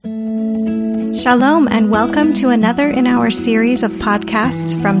Shalom and welcome to another in our series of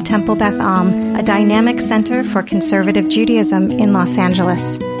podcasts from Temple Beth Am, a dynamic center for conservative Judaism in Los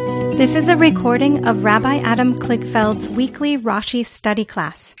Angeles. This is a recording of Rabbi Adam Kligfeld's weekly Rashi study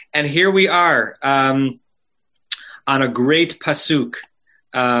class. And here we are on a great pasuk,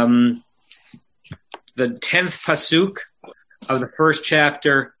 the 10th pasuk of the first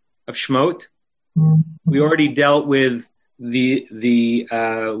chapter of Shemot. We already dealt with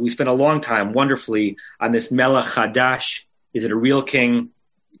we spent a long time wonderfully on this Melech Chadash. Is it a real king?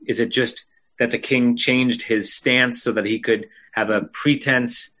 Is it just that the king changed his stance so that he could have a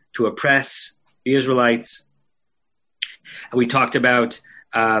pretense to oppress the Israelites? And we talked about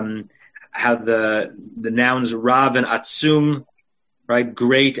how the nouns Rav and Atzum, right,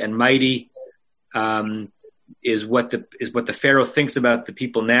 great and mighty, is what the Pharaoh thinks about the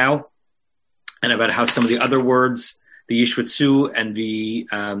people now, and about how some of the other words, the Yishvatsu and the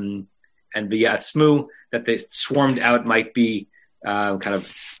Yatzmu, that they swarmed out might be kind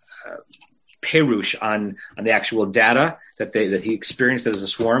of perush on the actual data that he experienced as a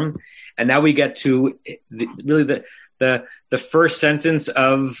swarm. And now we get to the first sentence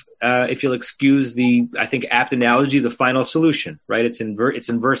of, if you'll excuse the, I think, apt analogy, the final solution, right? It's in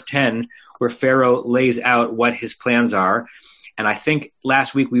verse 10 where Pharaoh lays out what his plans are. And I think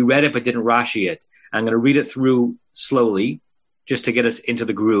last week we read it but didn't Rashi it. I'm going to read it through slowly just to get us into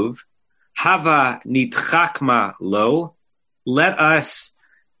the groove. Hava nitchakma lo. Let us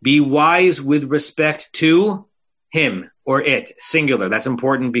be wise with respect to him or it, singular. That's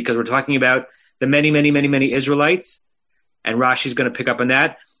important because we're talking about the many, many, many, many Israelites. And Rashi's going to pick up on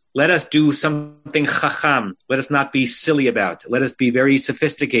that. Let us do something chacham. Let us not be silly about. Let us be very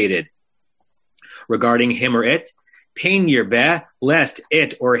sophisticated regarding him or it. Pain yirbeh, lest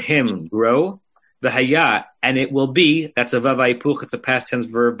it or him grow. V'haya, and it will be. That's a vavaipuch. It's a past tense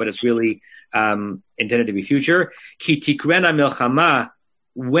verb, but it's really intended to be future. Ki tikrena milchama,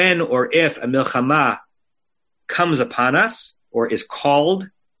 when or if a milchama comes upon us or is called.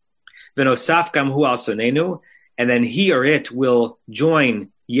 V'nosaf gam hu al sonenu, and then he or it will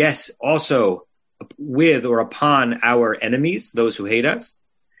join, yes, also with or upon our enemies, those who hate us.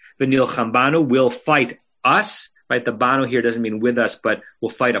 V'nilcham banu, will fight us. Right, the banu here doesn't mean with us, but will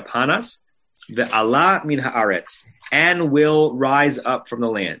fight upon us. Ve'ala min haaretz, and will rise up from the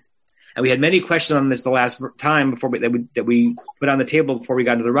land. And we had many questions on this the last time that we put on the table before we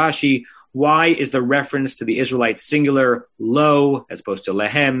got into the Rashi. Why is the reference to the Israelites singular, lo, as opposed to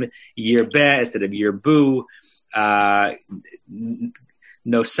lehem, yirbeh instead of yirbu,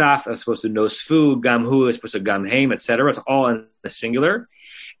 nosaf as opposed to nosfu, gamhu as opposed to gamheim, etc. It's all in the singular.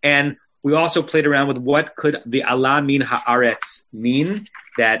 And we also played around with what could the Allah min haaretz mean,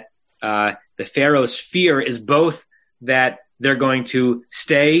 that the Pharaoh's fear is both that they're going to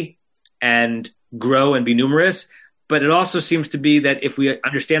stay and grow and be numerous, but it also seems to be that if we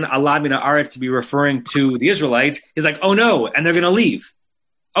understand Allah min haaretz to be referring to the Israelites, he's like, oh no, and they're going to leave.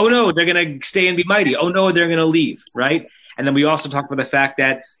 Oh no, they're going to stay and be mighty. Oh no, they're going to leave, right? And then we also talked about the fact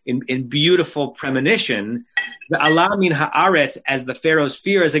that in beautiful premonition, the Allah min haaretz as the Pharaoh's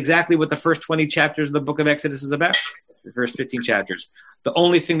fear is exactly what the first 20 chapters of the book of Exodus is about, the first 15 chapters. The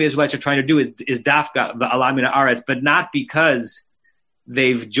only thing the Israelites are trying to do is dafka, the Allah min haaretz, but not because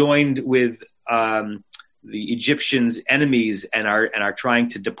they've joined with the Egyptians' enemies and are trying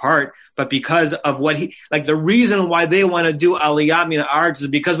to depart, but because of what the reason why they want to do aliyah min haaretz is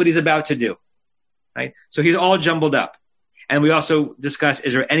because what he's about to do, right? So he's all jumbled up. And we also discussed,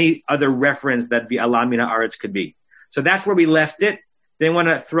 is there any other reference that the Allah min haaretz could be? So that's where we left it. They want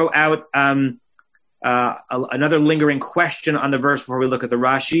to throw out another lingering question on the verse before we look at the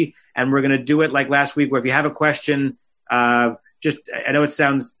Rashi. And we're going to do it like last week, where if you have a question, I know it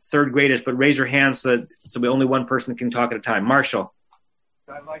sounds third gradish, but raise your hand so only one person can talk at a time. Marshall.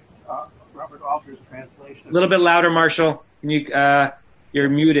 I like Robert Alter's translation. A little bit louder, Marshall. Can you, you're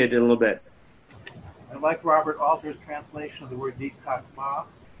muted a little bit. I like Robert Alter's translation of the word nitkakma.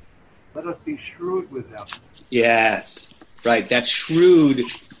 Let us be shrewd with them. Yes, right. That shrewd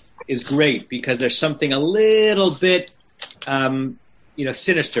is great because there's something a little bit,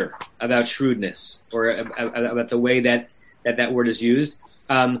 sinister about shrewdness, or about the way that word is used.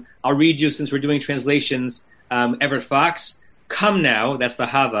 I'll read you, since we're doing translations, Everett Fox. Come now, that's the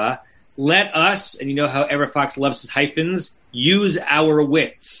Hava. Let us, and you know how Everett Fox loves his hyphens, use our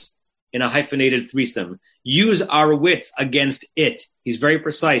wits. In a hyphenated threesome, use our wits against it. He's very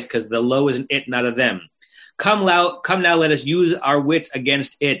precise because the lo is an it, not a them. Come now, let us use our wits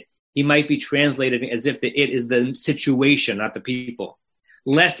against it. He might be translated as if the it is the situation, not the people.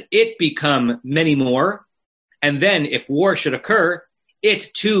 Lest it become many more, and then if war should occur,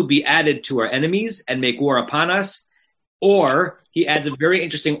 it too be added to our enemies and make war upon us. Or he adds a very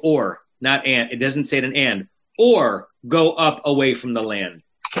interesting or, not and. It doesn't say it an and. Or go up away from the land.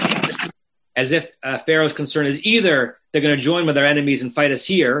 As if Pharaoh's concern is either they're going to join with our enemies and fight us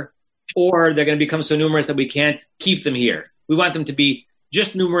here, or they're going to become so numerous that we can't keep them here. We want them to be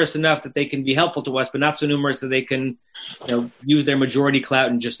just numerous enough that they can be helpful to us, but not so numerous that they can use their majority clout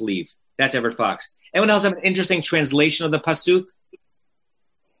and just leave. That's Everett Fox. Anyone else have an interesting translation of the pasuk?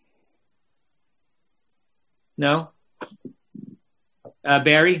 No?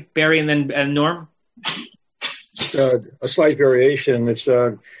 Barry, and then Norm? A slight variation. It's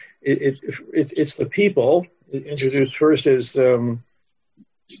the people. Introduced first as the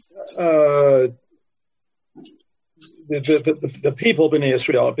people, Bnei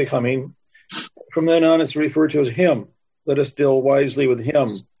Israel, becoming. From then on, it's referred to as him. Let us deal wisely with him,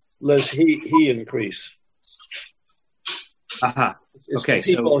 lest he increase. Aha. Okay,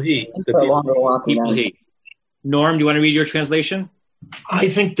 people, so he. People, he. Norm, do you want to read your translation? I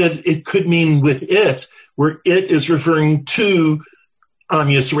think that it could mean with it, where it is referring to Am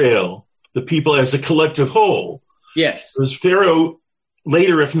Yisrael, the people as a collective whole. Yes. Because Pharaoh,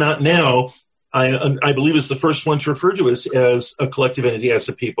 later, if not now, I believe is the first one to refer to us as a collective entity, as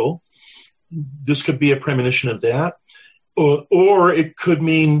a people. This could be a premonition of that. Or it could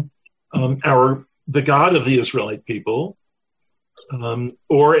mean the God of the Israelite people,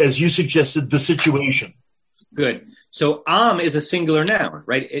 or, as you suggested, the situation. Good. So Am is a singular noun,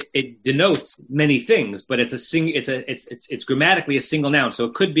 right? It denotes many things, but it's grammatically a single noun. So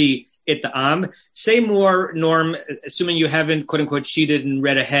it could be it the Am. Say more, Norm, assuming you haven't quote unquote cheated and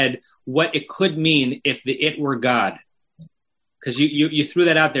read ahead, what it could mean if the it were God. Because you threw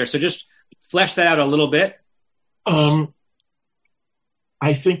that out there. So just flesh that out a little bit. I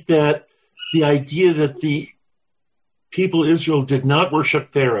think that the idea that the people of Israel did not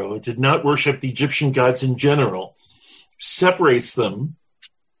worship Pharaoh, did not worship the Egyptian gods in general, separates them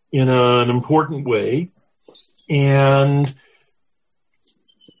in an important way. And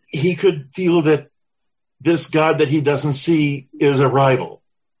he could feel that this God that he doesn't see is a rival.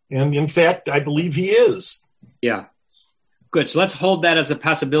 And in fact, I believe he is. Yeah. Good. So let's hold that as a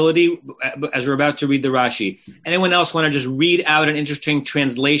possibility as we're about to read the Rashi. Anyone else want to just read out an interesting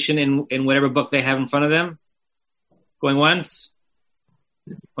translation in whatever book they have in front of them? Going once?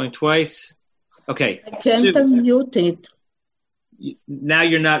 Going twice? Okay. I can't unmute it. Now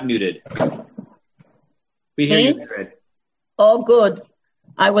you're not muted. We hear you, Fred. Oh, good.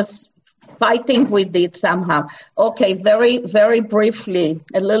 I was fighting with it somehow. Okay, very, very briefly,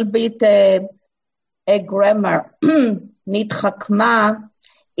 a little bit a grammar. Nitchakma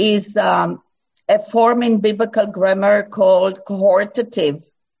is a form in biblical grammar called cohortative.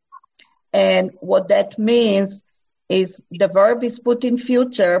 And what that means is the verb is put in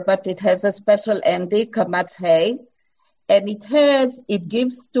future, but it has a special ending, kamatz hey, and it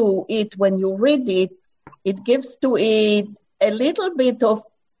gives to it, when you read it, it gives to it a little bit of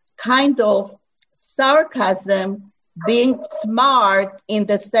kind of sarcasm, being smart in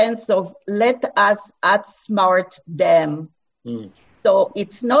the sense of let us outsmart them. So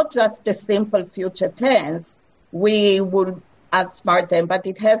it's not just a simple future tense, we will outsmart them, but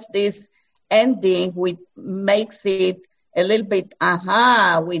it has this ending which makes it a little bit,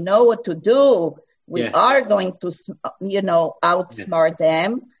 we know what to do. We are going to, outsmart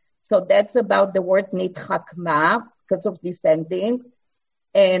them. So that's about the word nitchakma because of this ending.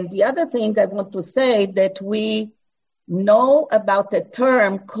 And the other thing I want to say that we know about a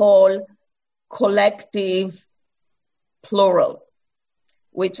term called collective plural,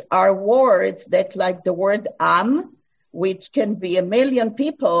 which are words that, like the word am, which can be a million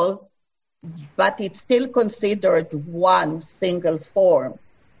people, but it's still considered one single form.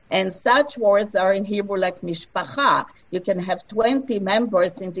 And such words are in Hebrew like mishpacha. You can have 20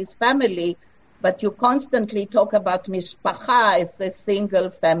 members in this family, but you constantly talk about mishpacha as a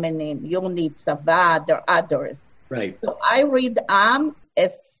single feminine unit, tzava, there are others. Right. So I read am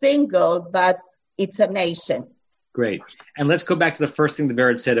as single, but it's a nation. Great. And let's go back to the first thing the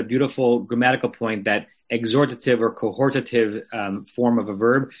Vered said, a beautiful grammatical point, that exhortative or cohortative form of a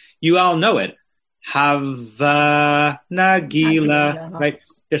verb. You all know it. Hava nagila, right?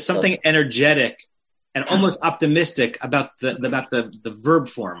 There's something energetic and almost optimistic about the verb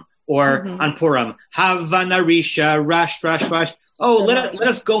form. Or on Purim, Hava narisha, rash. Oh, let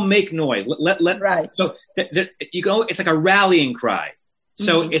us go make noise. Right. So you go. It's like a rallying cry.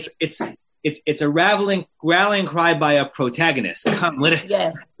 So it's a rallying cry by a protagonist. Come,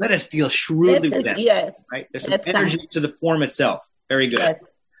 let us deal shrewdly with them. Yes. Right. There's some energy to the form itself. Very good. Yes.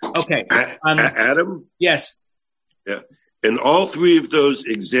 Okay. Adam? Yes. Yeah. in all three of those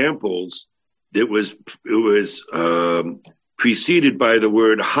examples, it was preceded by the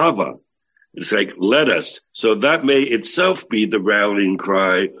word hava. It's like, let us. So that may itself be the rallying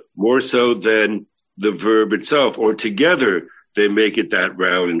cry more so than the verb itself, or together they make it that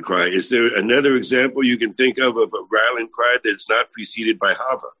rallying cry. Is there another example you can think of a rallying cry that's not preceded by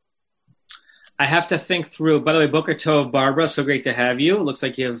hava? I have to think through. By the way, Boker Tov, Barbara, so great to have you. It looks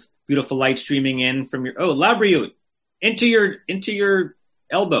like you have beautiful light streaming in from your, Labriut, into your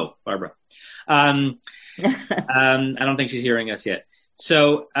elbow, Barbara. I don't think she's hearing us yet.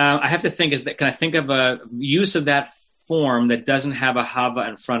 So I have to think, can I think of a use of that form that doesn't have a hava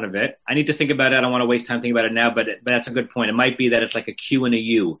in front of it? I need to think about it. I don't want to waste time thinking about it now, but that's a good point. It might be that it's like a Q and a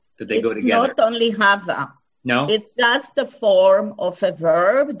U, that they go together. It's not only hava. No? It's just the form of a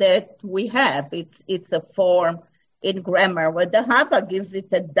verb that we have. It's a form in grammar where the hava gives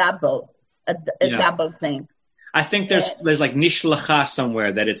it a double thing. I think there's like nishlacha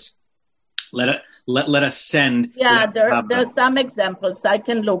somewhere that it's let us send. Yeah, there are some examples. I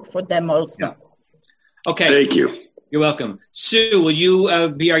can look for them also. Yeah. Okay. Thank you. You're welcome. Sue, will you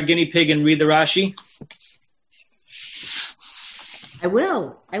be our guinea pig and read the Rashi? I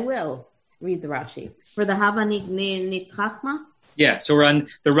will read the Rashi. For the Hava Nitchachma? Yeah, so we're on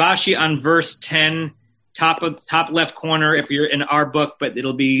the Rashi on verse 10, top left corner if you're in our book, but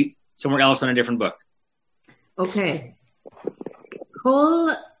it'll be somewhere else on a different book. Okay.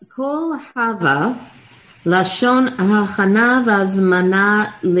 Kol Hava Lashon Hachana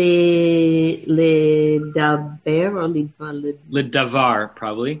Vazmana Ledaber or Ledavar,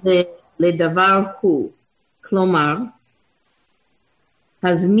 probably. Ledavar Hu. Klomar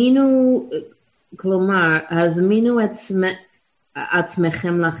Hazminu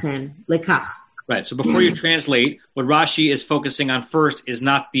Atzmechem Lachem Lekach. Right. So before you translate, what Rashi is focusing on first is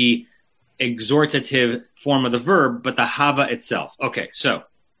not the exhortative form of the verb, but the hava itself. Okay. So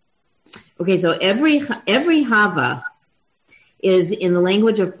every hava is in the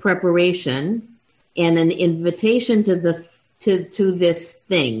language of preparation and an invitation to this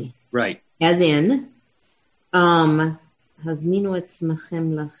thing. Right. As in, hazminu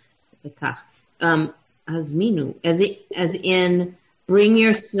etzmechem lekach. Hazminu, as in bring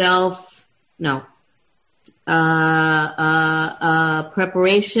yourself. No.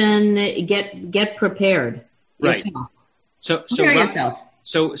 Preparation. Get prepared. Right. Yourself. Prepare yourself.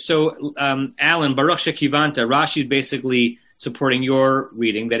 So, Alan, Baruch Shekivanta, Rashi's basically supporting your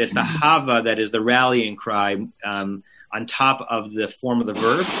reading that it's the hava that is the rallying cry on top of the form of the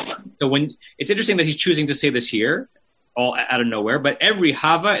verb. So when it's interesting that he's choosing to say this here, all out of nowhere, but every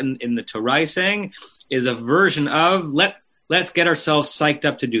hava in the Torah is saying is a version of let's get ourselves psyched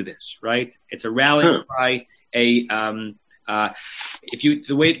up to do this, right? It's a rallying cry. The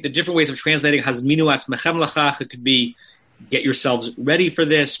different ways of translating hazminu atzmechem lachach, it could be get yourselves ready for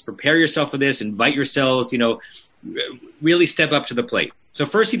this, prepare yourself for this, invite yourselves, really step up to the plate. So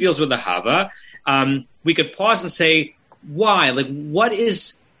first he deals with the hava. We could pause and say, why? Like, what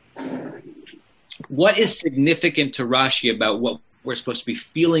is significant to Rashi about what we're supposed to be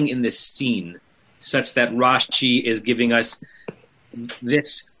feeling in this scene, such that Rashi is giving us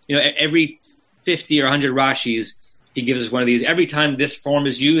this, every 50 or 100 Rashis, he gives us one of these. Every time this form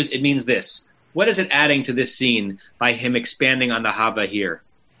is used, it means this. What is it adding to this scene by him expanding on the hava here?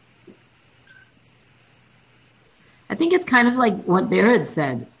 I think it's kind of like what Bered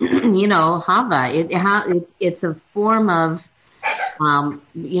said. Hava. It's a form of,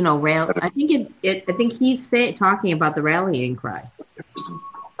 rail. I think I think he's talking about the rallying cry.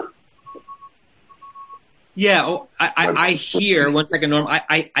 Yeah, I hear. 1 second, Norm.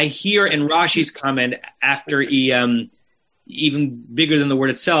 I hear in Rashi's comment after he, even bigger than the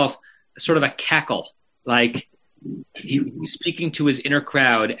word itself, sort of a cackle, like he's speaking to his inner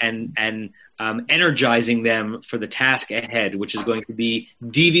crowd and energizing them for the task ahead, which is going to be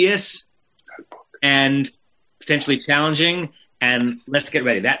devious and potentially challenging. And let's get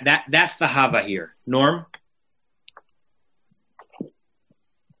ready. That's the hava here. Norm,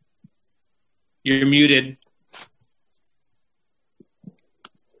 you're muted.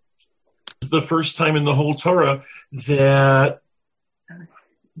 The first time in the whole Torah that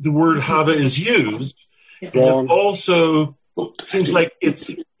the word hava is used. And it also seems like it's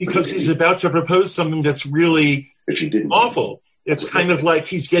because he's about to propose something that's really awful. It's kind of like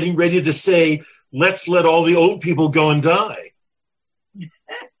he's getting ready to say, let's let all the old people go and die.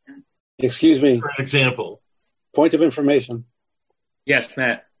 Excuse me. For an example. Point of information. Yes,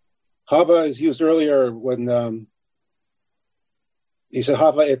 Matt. Hava is used earlier when he said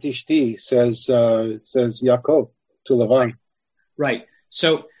Hava et ishti, says Yaakov to Lavan. Right.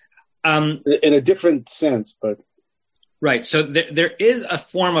 So, in a different sense, but Right. So there is a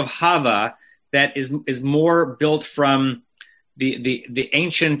form of hava that is more built from the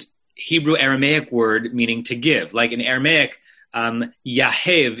ancient Hebrew Aramaic word meaning to give. Like in Aramaic,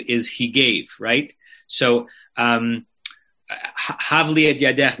 yahev is he gave, right? So havli et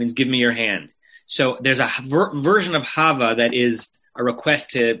yadech means give me your hand. So there's a version of hava that is a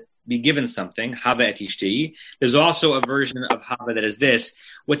request to be given something, hava et ishti. There's also a version of hava that is this.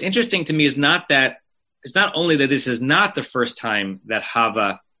 What's interesting to me is not only that this is not the first time that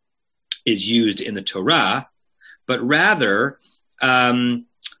hava is used in the Torah, but rather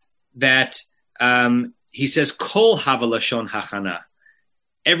that he says kol hava lashon hachana.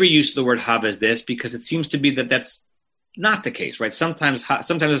 Every use of the word hava is this, because it seems to be that that's not the case, right? Sometimes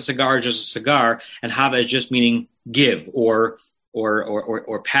a cigar is just a cigar, and hava is just meaning give or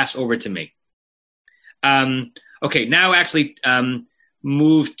pass over to me. Okay, now actually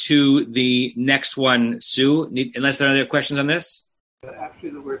move to the next one, Sue. Unless there are other questions on this. Actually,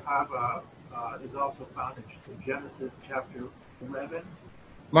 the word hava is also found in Genesis chapter 11.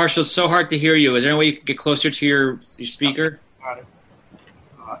 Marshall, it's so hard to hear you. Is there any way you can get closer to your speaker? Got it.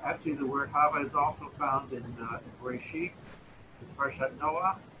 Actually, the word hava is also found in Bereshit, in Parshat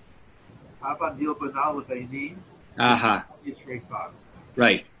Noah. Hava nil bana leveini. Aha. Yisrefa.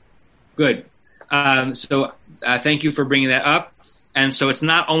 Right. Good. So thank you for bringing that up. And so it's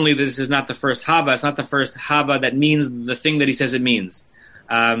not only that this is not the first hava, it's not the first hava that means the thing that he says it means.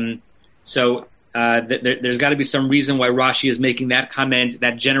 There's got to be some reason why Rashi is making that comment,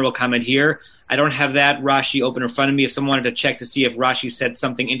 that general comment here. I don't have that Rashi open in front of me. If someone wanted to check to see if Rashi said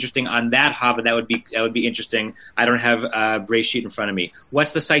something interesting on that hava, that would be interesting. I don't have Bereshit in front of me.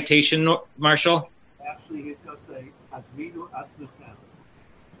 What's the citation, Marshall? Actually, it does say Azminu Atzmechem.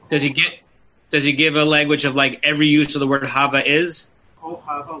 Does he give a language of like every use of the word hava is? Kol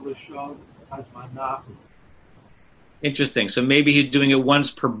hava lashon hazmanahu. Interesting. So maybe he's doing it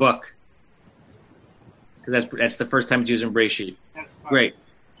once per book. Because that's the first time it's used in Bereshit. Great.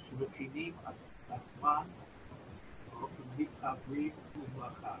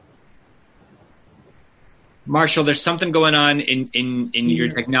 Marshall, there's something going on in your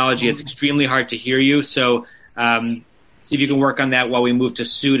technology. It's extremely hard to hear you. So see if you can work on that while we move to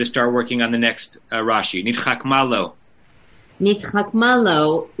Sue to start working on the next Rashi. Nitchakmalo.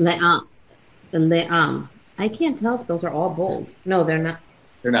 Nitchakmalo le'am. I can't tell if those are all bold. No, they're not.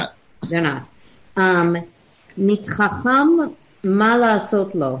 They're not. They're not. Nitchacham ma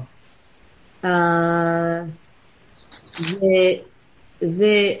la'asot lo.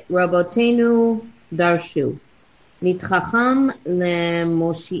 Ve'rabotenu darshu. Nitchacham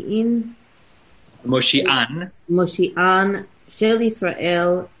le'moshi'in. Moshi'an shel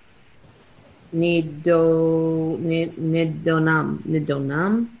Yisrael nidonam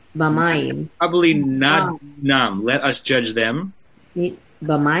b'mayim. Probably not nam. Let us judge them.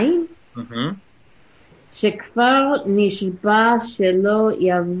 B'mayim? Mm-hmm. שכבר נשבע שלא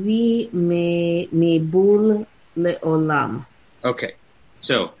יביא מבול לעולם. Okay,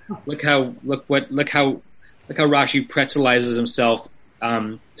 so look how Rashi pretzelizes himself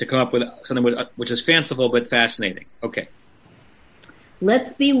to come up with something which is fanciful but fascinating. Okay.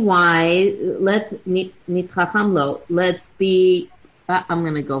 Let's be wise. Let's nitchacham lo. Let's be. I'm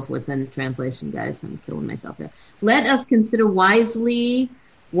going to go with a translation, guys. I'm killing myself here. Let us consider wisely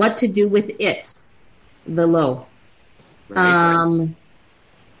what to do with it, the lo. Right.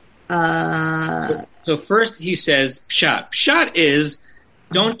 So first he says pshat. Pshat is,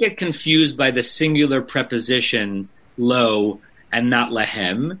 don't get confused by the singular preposition lo and not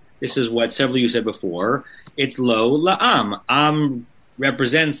lahem. This is what several of you said before. It's lo la'am. Am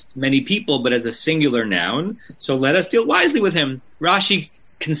represents many people, but as a singular noun. So let us deal wisely with him. Rashi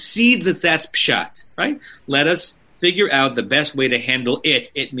concedes that that's pshat, right? Let us figure out the best way to handle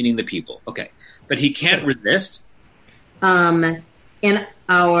it meaning the people. Okay. But he can't resist. And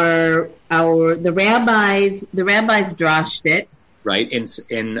the rabbis drashed it. Right,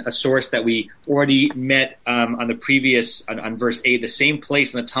 in a source that we already met on the previous, on verse 8, the same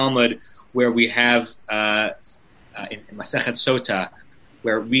place in the Talmud where we have in Masechet Sota,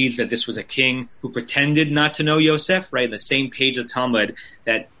 where it reads that this was a king who pretended not to know Yosef, right? In the same page of the Talmud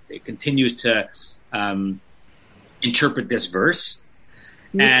that it continues to interpret this verse.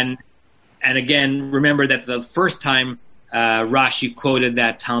 Yeah. And again, remember that the first time Rashi quoted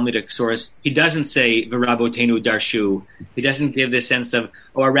that Talmudic source, he doesn't say V'rabotenu darshu. He doesn't give this sense of,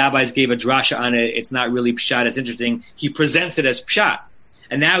 our rabbis gave a drasha on it, it's not really pshat, it's interesting. He presents it as pshat.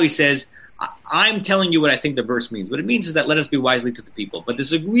 And now he says, I'm telling you what I think the verse means. What it means is that let us be wisely to the people. But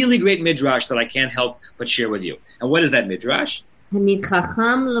there's a really great midrash that I can't help but share with you. And what is that midrash?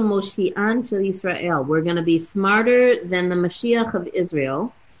 Hanidchacham lemoshi'an shel Yisrael. We're going to be smarter than the Mashiach of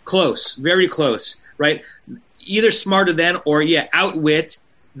Israel. Close, very close, right? Either smarter than or outwit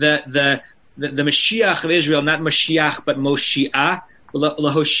the Mashiach of Israel, not Mashiach but Moshiach.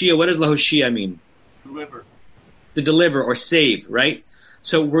 Lahoshia. What does Lahoshia mean? Deliver. To deliver or save, right?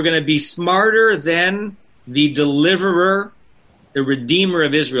 So we're going to be smarter than the deliverer, the Redeemer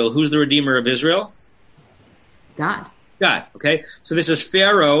of Israel. Who's the Redeemer of Israel? God. God, okay? So this is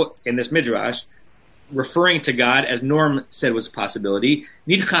Pharaoh in this Midrash referring to God, as Norm said was a possibility.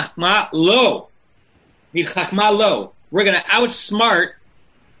 Nid chachma lo. Nid chachma lo. We're going to outsmart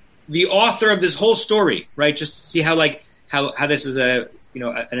the author of this whole story, right? Just see how this is an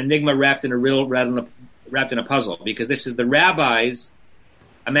enigma wrapped in a riddle, wrapped in a puzzle, because this is the rabbis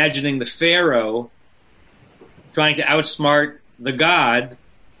imagining the Pharaoh trying to outsmart the God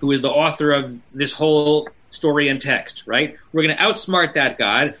who is the author of this whole story and text, right? We're going to outsmart that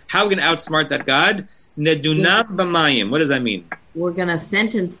God. How are we going to outsmart that God? Nedunam b'mayim. What does that mean? We're going to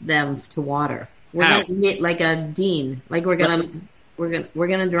sentence them to water. We're going to get like a dean. Like we're going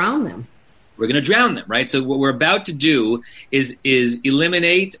to drown them. We're going to drown them, right? So what we're about to do is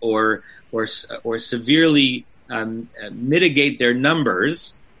eliminate or severely mitigate their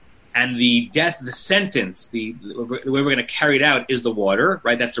numbers, and the sentence, the way we're going to carry it out is the water,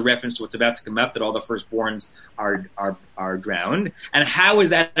 right? That's the reference to what's about to come up, that all the firstborns are drowned. And how is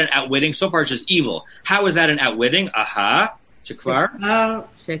that an outwitting? So far, it's just evil. How is that an outwitting? Aha, shekvar.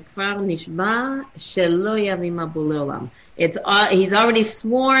 Shekvar nishba shelo yavim habu leolam. He's already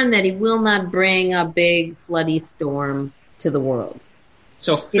sworn that he will not bring a big floody storm to the world.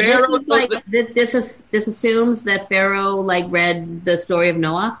 So Pharaoh, this assumes that Pharaoh read the story of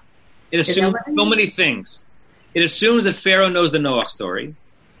Noah. It assumes so many things. It assumes that Pharaoh knows the Noah story.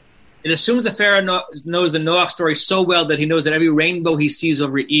 It assumes that Pharaoh knows the Noah story so well that he knows that every rainbow he sees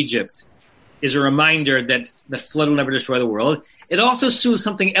over Egypt is a reminder that the flood will never destroy the world. It also assumes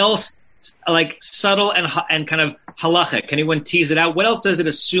something else, like subtle and kind of halachic. Can anyone tease it out? What else does it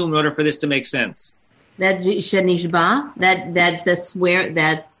assume in order for this to make sense? That shenishba, that the swear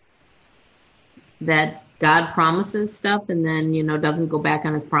that God promises stuff and then doesn't go back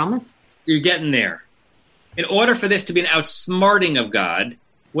on his promise. You're getting there. In order for this to be an outsmarting of God,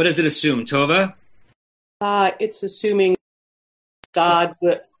 what does it assume, Tova? It's assuming God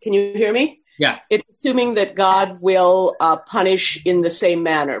will. Can you hear me? Yeah. It's assuming that God will punish in the same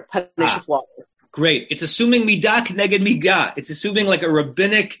manner, punish with water. Great. It's assuming midah k'neged midah. It's assuming like a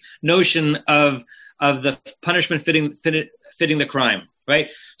rabbinic notion of the punishment fitting the crime, right?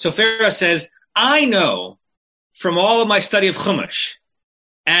 So Pharaoh says, I know from all of my study of Chumash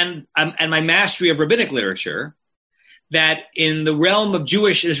and my mastery of rabbinic literature that in the realm of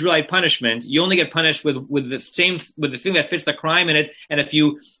Jewish Israelite punishment, you only get punished with the thing that fits the crime in it, and if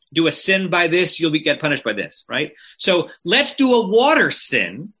you do a sin by this, you'll get punished by this, right? So let's do a water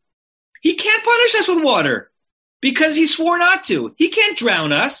sin. He can't punish us with water because he swore not to. He can't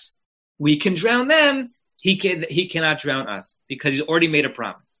drown us. We can drown them. He cannot drown us because he's already made a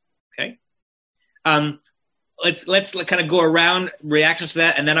promise. Okay. Let's kind of go around reactions to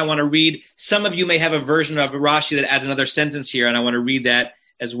that, and then I want to read. Some of you may have a version of Rashi that adds another sentence here, and I want to read that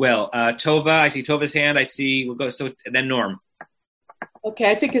as well. Tova, I see Tova's hand. And then Norm.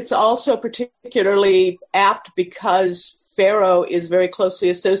 Okay, I think it's also particularly apt because Pharaoh is very closely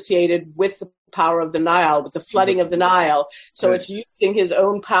associated with the power of the Nile, with the flooding of the Nile. So right. It's using his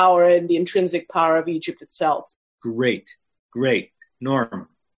own power and the intrinsic power of Egypt itself. Great. Norm.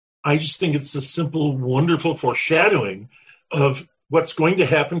 I just think it's a simple, wonderful foreshadowing of what's going to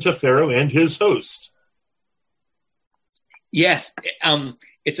happen to Pharaoh and his host. Yes.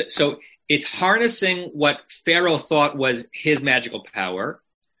 It's harnessing what Pharaoh thought was his magical power,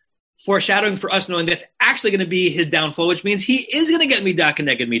 foreshadowing for us knowing that's actually going to be his downfall, which means he is going to get midah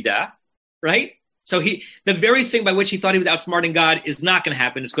k'neged midah, right? So the very thing by which he thought he was outsmarting God is not going to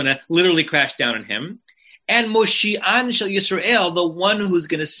happen. It's going to literally crash down on him. And Moshi'an shel Yisrael, the one who's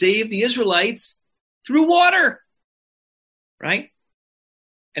going to save the Israelites through water, right?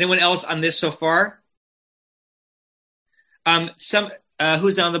 Anyone else on this so far?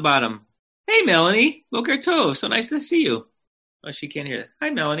 Who's on the bottom? Hey, Melanie. Boker Tov. So nice to see you. Oh, she can't hear. Hi,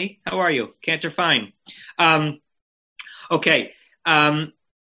 Melanie. How are you? Cantor fine. Okay. I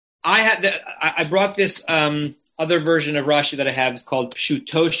brought this other version of Rashi that I have. It's called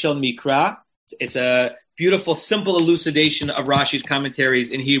Pshuto Shel Mikra. It's a beautiful, simple elucidation of Rashi's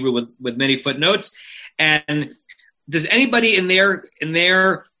commentaries in Hebrew with many footnotes. And does anybody in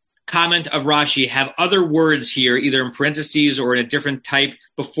their comment of Rashi have other words here, either in parentheses or in a different type,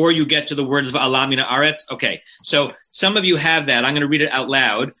 before you get to the words of Va'ala min haaretz? Okay, so some of you have that. I'm going to read it out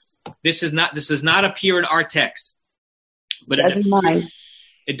loud. This does not appear in our text, but it does in mine.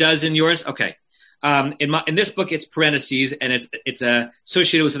 It does in yours. Okay. In this book, it's parentheses, and it's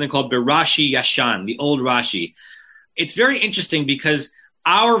associated with something called Berashi Yashan, the old Rashi. It's very interesting because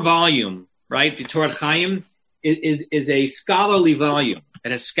our volume, right, the Torah Chaim, is a scholarly volume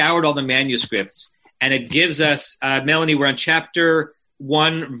that has scoured all the manuscripts, and it gives us, Melanie, we're on chapter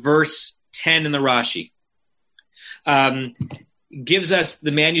 1, verse 10 in the Rashi. Gives us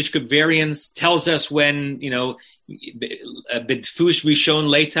the manuscript variants, tells us when, B'dfush Rishon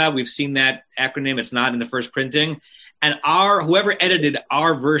Leita, we've seen that acronym, it's not in the first printing. And whoever edited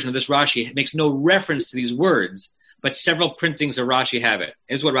our version of this Rashi makes no reference to these words, but several printings of Rashi have it.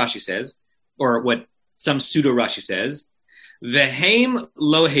 Here's what Rashi says, or what some pseudo-Rashi says. Vehem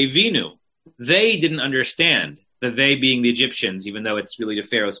lo hevinu. They didn't understand, the they being the Egyptians, even though it's really the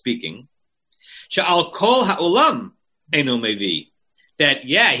Pharaoh speaking. Sha'al kol ha'olam eno mevi. That,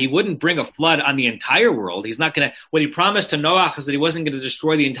 he wouldn't bring a flood on the entire world. He's not going to, what he promised to Noach is that he wasn't going to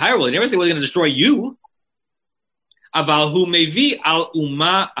destroy the entire world. He never said he wasn't going to destroy you. Aval hu mevi al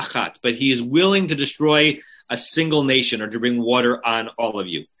umma achat. But he is willing to destroy a single nation, or to bring water on all of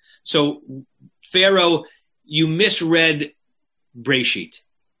you. So, Pharaoh, you misread Breshit.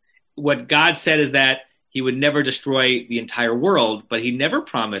 What God said is that he would never destroy the entire world, but he never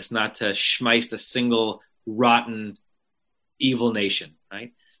promised not to schmeist a single rotten, evil nation,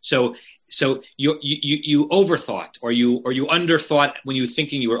 right? So you overthought, or you underthought when you were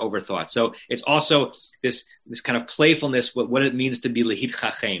thinking you were overthought. So it's also this kind of playfulness, what it means to be lehid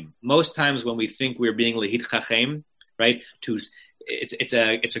chachem. Most times when we think we're being lehid chachem, right?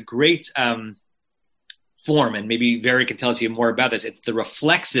 It's a great form, and maybe Barry can tell us even more about this. It's the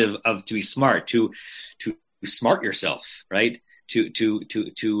reflexive of to be smart, to smart yourself, right? To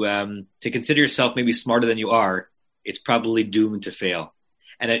consider yourself maybe smarter than you are. It's probably doomed to fail,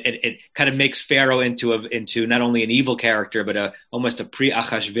 and it kind of makes Pharaoh into not only an evil character, but almost a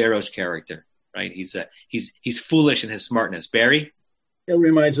pre-Achashverosh character, right? He's foolish in his smartness. Barry? It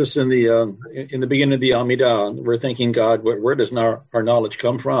reminds us in the beginning of the Amidah, we're thinking, God, where does our knowledge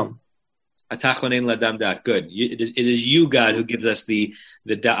come from? Atachonin ladam da'at. Good. It is you, God, who gives us the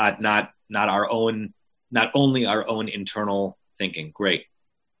da'at, not our own, not only our own internal thinking. Great.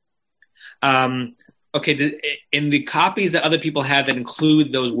 Okay. In the copies that other people have that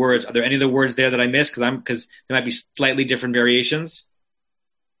include those words, are there any other words there that I missed? Because there might be slightly different variations.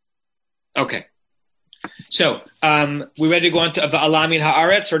 Okay. So, we ready to go on to Va'ala min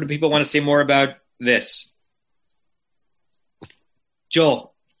haaretz, or do people want to say more about this?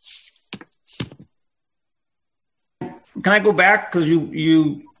 Joel. Can I go back? Because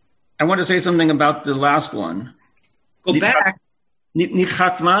I want to say something about the last one. Go back.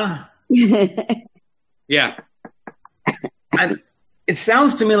 Nitchakma. Yeah. It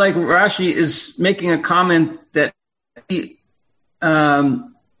sounds to me like Rashi is making a comment that the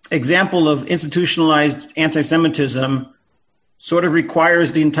example of institutionalized anti-Semitism sort of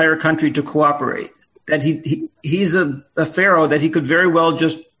requires the entire country to cooperate. That he's a pharaoh, that he could very well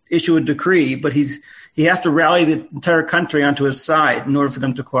just issue a decree, but he has to rally the entire country onto his side in order for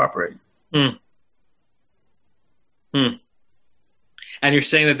them to cooperate. And you're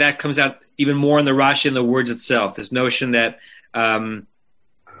saying that comes out even more in the Rashi and the words itself. This notion that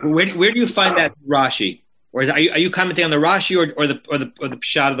where do you find that Rashi, or are you commenting on the Rashi or the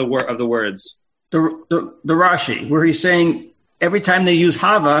pshat of the words? The Rashi, where he's saying every time they use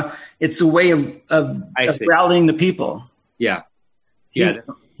Hava, it's a way of rallying the people. Yeah,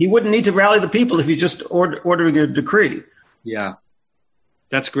 He wouldn't need to rally the people if he's just ordering a decree. Yeah,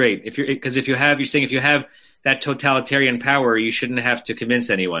 that's great. If you have that totalitarian power, you shouldn't have to convince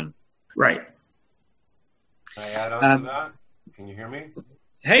anyone. Right. Can I add on to that? Can you hear me?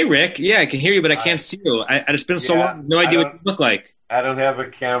 Hey, Rick. Yeah, I can hear you, but I can't see you. It's been so long. No idea what you look like. I don't have a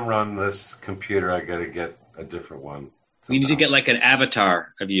camera on this computer. I got to get a different one. We need to get like an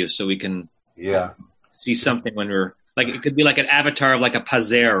avatar of you so we can see something when we're like, it could be like an avatar of like a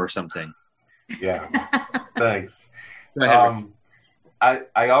pazer or something. Yeah. Thanks. Go ahead,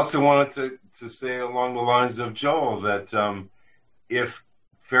 Rick. I also wanted to say along the lines of Joel that if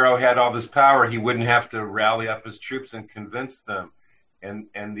Pharaoh had all this power, he wouldn't have to rally up his troops and convince them.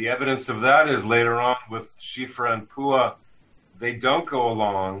 And the evidence of that is later on with Shifra and Pua. They don't go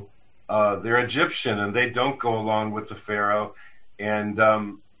along. They're Egyptian, and they don't go along with the Pharaoh. And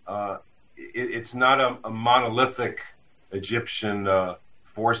it's not a monolithic Egyptian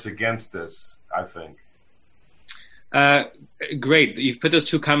force against this, I think. Great. You've put those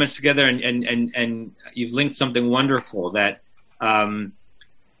two comments together, and you've linked something wonderful. That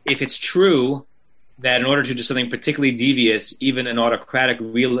if it's true that in order to do something particularly devious, even an autocratic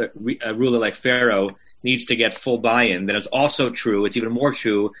ruler like Pharaoh needs to get full buy-in, then it's also true, it's even more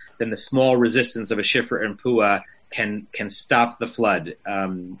true, than the small resistance of a Shifra and Puah can stop the flood,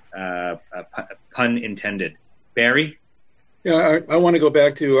 pun intended. Barry? Yeah, I want to go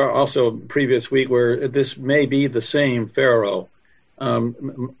back to also previous week where this may be the same Pharaoh,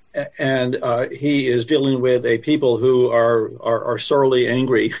 and he is dealing with a people who are sorely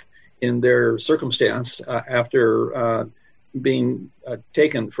angry in their circumstance after being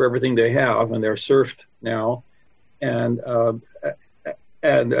taken for everything they have, and they're serfed now, and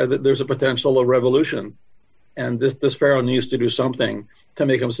there's a potential of revolution, and this Pharaoh needs to do something to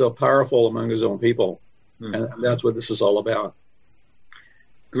make himself powerful among his own people, and that's what this is all about.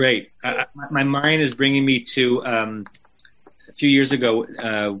 Great. My mind is bringing me to a few years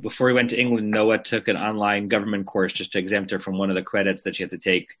ago, before we went to England, Noah took an online government course just to exempt her from one of the credits that she had to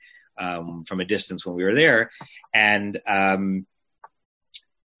take from a distance when we were there, and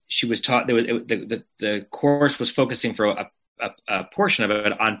she was taught the course was focusing for a portion of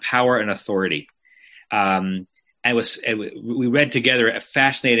it on power and authority. We read together a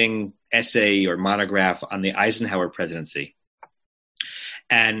fascinating essay or monograph on the Eisenhower presidency,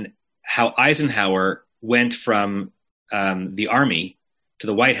 and how Eisenhower went from the army to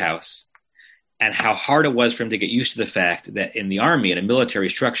the White House, and how hard it was for him to get used to the fact that in the army, in a military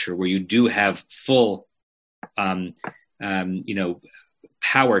structure where you do have full,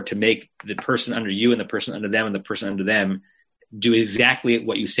 power to make the person under you and the person under them and the person under them do exactly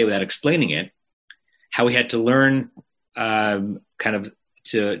what you say without explaining it, how he had to learn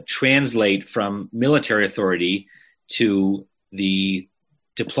to translate from military authority to the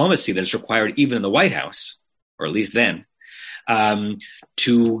diplomacy that is required even in the White House, or at least then,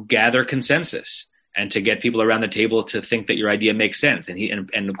 to gather consensus and to get people around the table to think that your idea makes sense.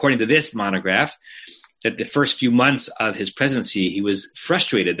 And according to this monograph, that the first few months of his presidency, he was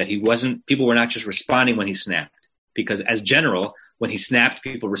frustrated that people were not just responding when he snapped, because as general, when he snapped,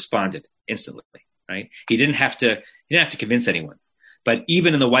 people responded instantly, right? He didn't have to convince anyone, but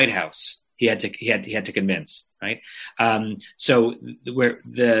even in the White House, he had to convince, right? So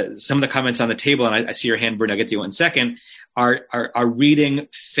some of the comments on the table, and I see your hand, Bert, I'll get to you in a second, are reading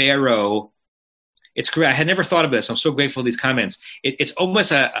Pharaoh. It's great. I had never thought of this. I'm so grateful for these comments. It's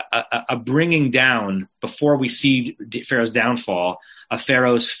almost a bringing down before we see Pharaoh's downfall of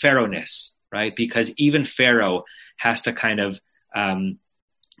Pharaoh's Pharaohness, right? Because even Pharaoh has to kind of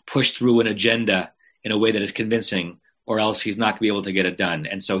push through an agenda in a way that is convincing, or else he's not going to be able to get it done.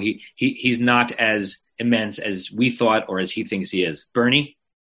 And so he's not as immense as we thought or as he thinks he is. Bernie?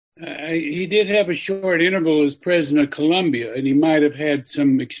 He did have a short interval as president of Colombia, and he might have had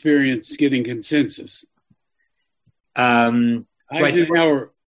some experience getting consensus.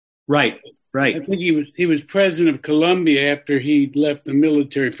 Eisenhower. Right. I think he was president of Colombia after he left the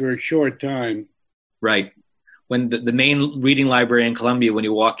military for a short time. Right. When the main reading library in Colombia, when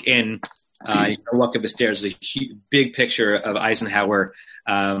you walk in, you walk up the stairs, there's a big picture of Eisenhower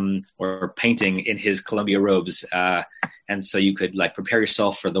or painting in his Columbia robes. And so you could prepare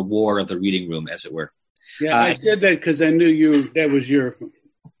yourself for the war of the reading room, as it were. Yeah, I said that because I knew that was your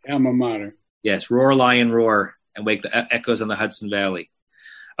alma mater. Yes, roar, lion, roar, and wake the echoes on the Hudson Valley.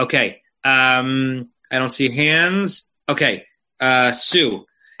 Okay, I don't see hands. Okay, Sue.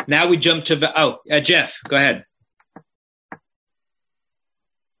 Now we jump to, Jeff, go ahead.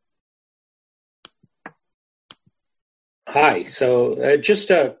 Hi. So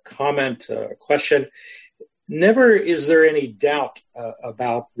just a comment, a question. Never is there any doubt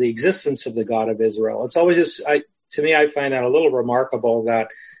about the existence of the God of Israel. It's always just, to me, I find that a little remarkable that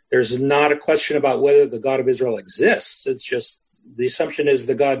there's not a question about whether the God of Israel exists. It's just the assumption is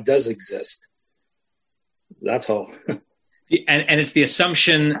the God does exist. That's all. And it's the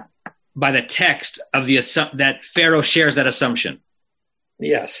assumption by the text of that Pharaoh shares that assumption.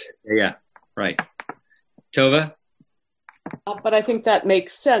 Yes. Yeah. Right. Tova? But I think that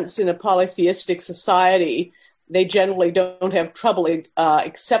makes sense. In a polytheistic society, they generally don't have trouble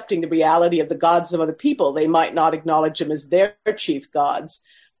accepting the reality of the gods of other people. They might not acknowledge them as their chief gods,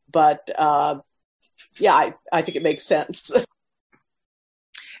 but I think it makes sense.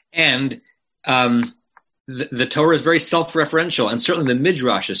 And the Torah is very self-referential, and certainly the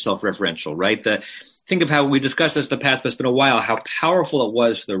Midrash is self-referential, right? Think of how we discussed this in the past, but it's been a while, how powerful it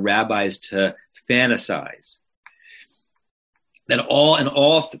was for the rabbis to fantasize that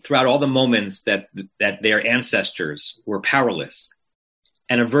throughout all the moments that their ancestors were powerless,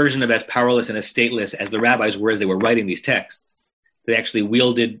 and a version of as powerless and as stateless as the rabbis were as they were writing these texts. They actually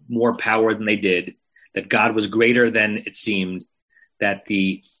wielded more power than they did, that God was greater than it seemed, that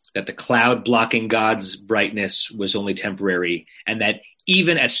the cloud blocking God's brightness was only temporary, and that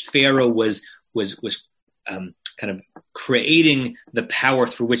even as Pharaoh was kind of creating the power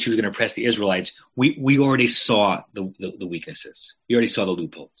through which he was going to oppress the Israelites, we already saw the weaknesses. We already saw the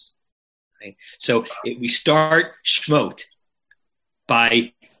loopholes. Right? So we start Shmot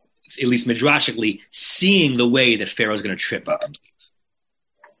by, at least midrashically, seeing the way that Pharaoh's going to trip up himself.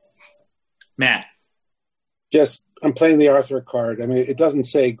 Matt. Just, I'm playing the Arthur card. I mean, it doesn't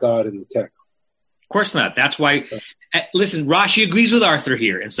say God in the text. Of course not. That's why, listen, Rashi agrees with Arthur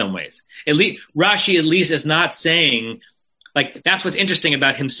here in some ways. Rashi at least is not saying, like, that's what's interesting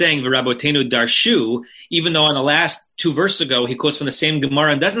about him saying V'Rabotenu Darshu, even though on the last 2 verses ago he quotes from the same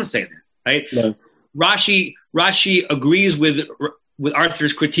Gemara and doesn't say that, right? No. Rashi agrees with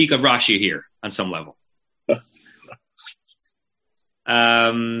Arthur's critique of Rashi here on some level.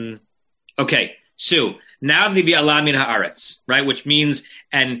 Okay, Sue. Now the V'Ala min haaretz, right? Which means,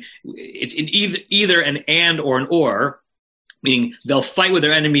 and it's in either an and or an or, meaning they'll fight with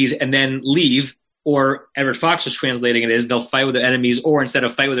their enemies and then leave, or Everett Fox is translating it as they'll fight with their enemies, or instead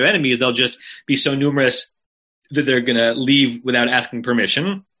of fight with their enemies, they'll just be so numerous that they're going to leave without asking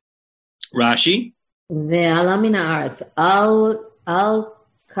permission. Rashi. V'Ala min haaretz al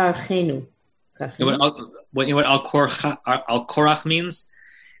karchenu. You know what al korach means?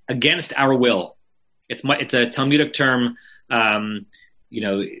 Against our will. It's a Talmudic term,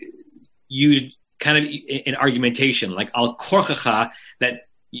 used kind of in argumentation, like al korchacha, that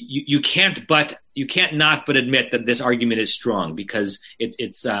you can't not but admit that this argument is strong, because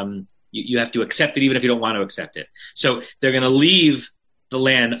you have to accept it even if you don't want to accept it. So they're going to leave the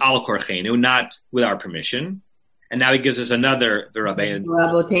land al korchenu, not with our permission. And now he gives us another Rabbeinu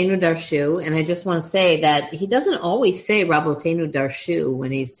Darshu, and I just want to say that he doesn't always say Rabotenu Darshu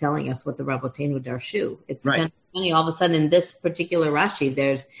when he's telling us what the Rabotenu Darshu. It's right. Kind of funny. All of a sudden, in this particular Rashi,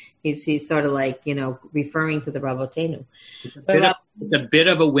 he's sort of like referring to the Rabotenu. It's a bit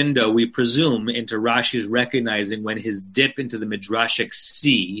of a window, we presume, into Rashi's recognizing when his dip into the Midrashic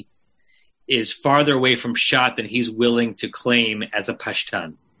sea is farther away from Pshat than he's willing to claim as a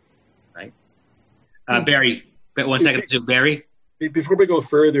Pashtan. Right, Barry. But 1 second, Barry. Before we go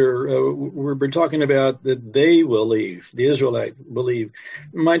further, we're talking about that they will leave. The Israelite will leave.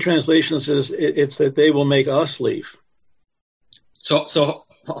 My translation says it's that they will make us leave. So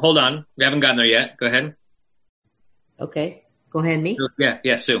hold on. We haven't gotten there yet. Go ahead. Okay. Go ahead, me.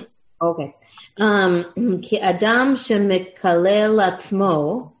 Yeah, Sue. Okay. Ki Adam shemekalel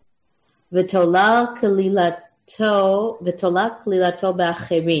atzmo v'tola kalilato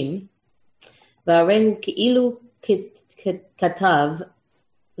ba'acherim. והרי כאילו כתב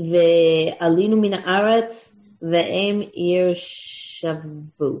ועלינו מן הארץ והם ירשו.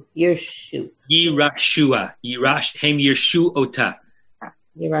 הם ירשו אותה.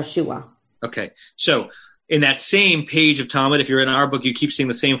 Yerashua. Okay, so in that same page of Talmud, if you're in our book, you keep seeing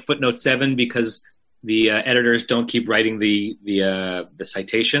the same footnote 7 because the editors don't keep writing the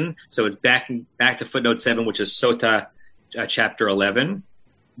citation. So it's back to footnote 7, which is Sota chapter 11.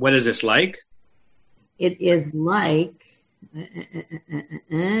 What is this like? It is like,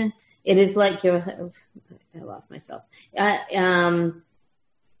 I lost myself.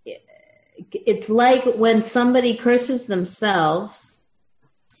 It's like when somebody curses themselves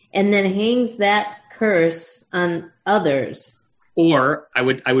and then hangs that curse on others. Or I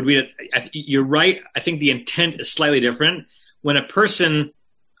would read it. You're right. I think the intent is slightly different. When a person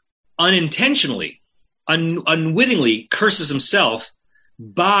unintentionally, unwittingly curses himself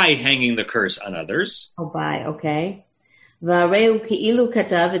by hanging the curse on others. Okay. It's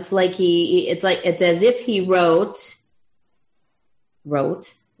as if he wrote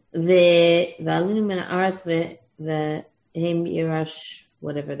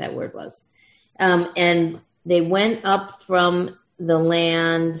whatever that word was. And they went up from the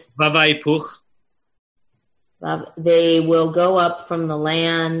land. They will go up from the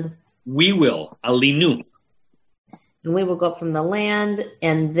land. We will. Alinu. And we will go up from the land,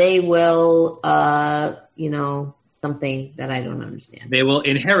 and they will, something that I don't understand. They will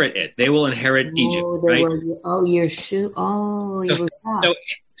inherit it. They will inherit Egypt, right?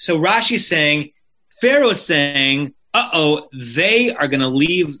 So Rashi's saying, Pharaoh's saying, they are going to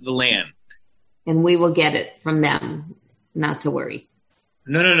leave the land. And we will get it from them, not to worry.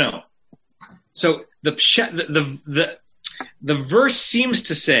 No. So the verse seems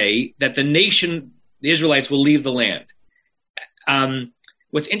to say that the nation, the Israelites, will leave the land.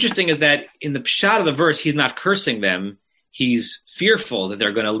 What's interesting is that in the pshat of the verse, he's not cursing them. he's fearful that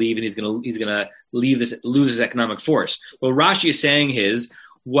they're going to leave and he's going to lose his economic force. What Rashi is saying is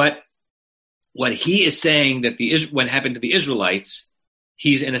what he is saying that what happened to the Israelites,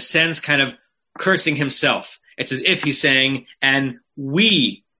 he's in a sense kind of cursing himself. It's as if he's saying, and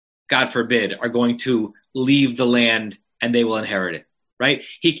we, God forbid, are going to leave the land and they will inherit it, right?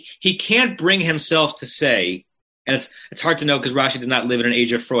 He can't bring himself to say, and it's hard to know because Rashi did not live in an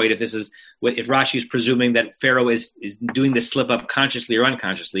age of Freud. If Rashi is presuming that Pharaoh is doing this slip up consciously or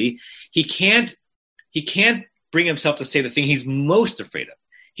unconsciously, he can't bring himself to say the thing he's most afraid of.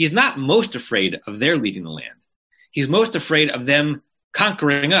 He's not most afraid of their leaving the land. He's most afraid of them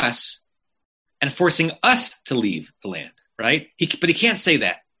conquering us and forcing us to leave the land, right? But he can't say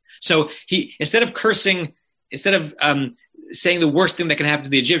that. So instead of saying the worst thing that can happen to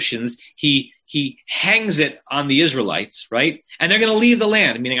the Egyptians, he hangs it on the Israelites, right? And they're going to leave the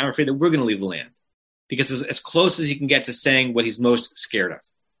land, meaning I'm afraid that we're going to leave the land, because it's as close as he can get to saying what he's most scared of.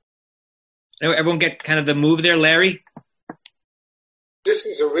 Everyone get kind of the move there, Larry? This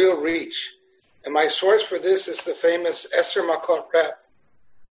is a real reach. And my source for this is the famous Esther Makot rap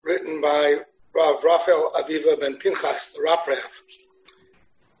written by Rav Raphael Aviva ben Pinchas, the Rap Rav.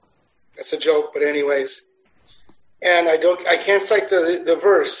 That's a joke, but anyways. And I can't cite the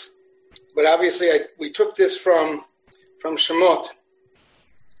verse, but obviously we took this from Shemot.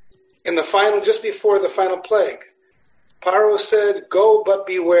 In the final, just before the final plague, Paro said, "Go, but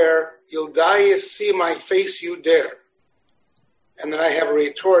beware. You'll die if see my face you dare." And then I have a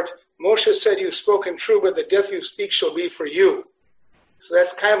retort. Moshe said, "You've spoken true, but the death you speak shall be for you." So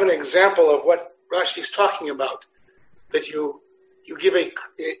that's kind of an example of what Rashi is talking about. That you give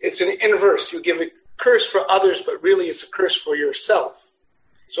it's an inverse. You give a curse for others, but really it's a curse for yourself.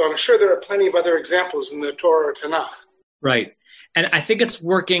 So I'm sure there are plenty of other examples in the Torah or Tanakh. Right. And I think it's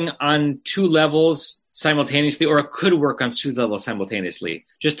working on two levels simultaneously, or it could work on two levels simultaneously,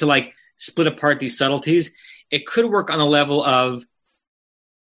 just to split apart these subtleties. It could work on the level of,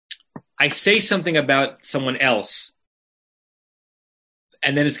 I say something about someone else,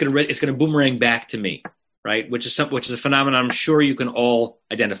 and then it's going to boomerang back to me, right? Which is a phenomenon I'm sure you can all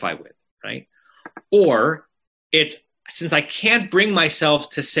identify with, right? Or it's, since I can't bring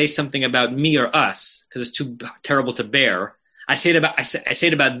myself to say something about me or us because it's too terrible to bear, I say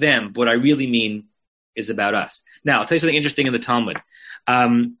it about them, but what I really mean is about us. Now, I'll tell you something interesting in the Talmud.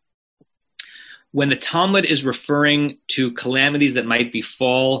 When the Talmud is referring to calamities that might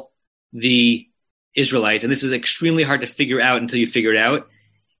befall the Israelites, and this is extremely hard to figure out until you figure it out,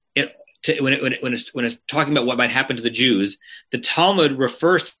 when it's talking about what might happen to the Jews, the Talmud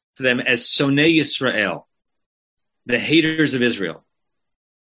refers to them as Sonei Yisrael, the haters of Israel.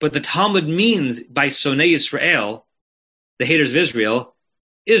 But the Talmud means by Sonei Yisrael, the haters of Israel,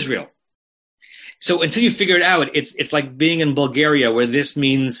 Israel. So until you figure it out, it's like being in Bulgaria where this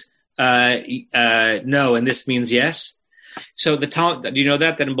means no and this means yes. So the Talmud, do you know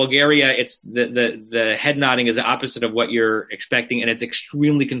that in Bulgaria it's the head nodding is the opposite of what you're expecting, and it's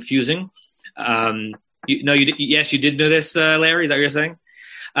extremely confusing. Yes, you did know this, Larry. Is that what you're saying?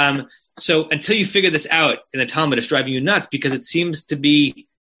 So until you figure this out in the Talmud, it's driving you nuts because it seems to be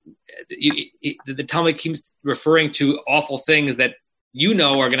the Talmud keeps referring to awful things that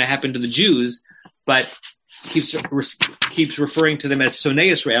are going to happen to the Jews, but keeps referring to them as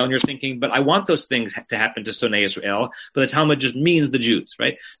Sonei Israel, and you're thinking, but I want those things to happen to Sonei Israel, but the Talmud just means the Jews,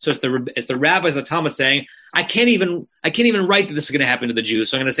 right? So it's the rabbis of the Talmud saying, I can't even write that this is going to happen to the Jews,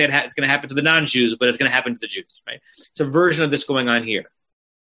 so I'm going to say it's going to happen to the non-Jews, but it's going to happen to the Jews, right? It's a version of this going on here.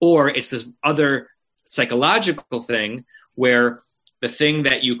 Or it's this other psychological thing where the thing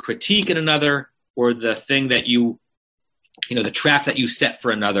that you critique in another, or the thing that the trap that you set for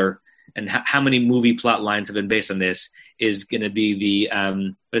another, and how many movie plot lines have been based on this, is going to be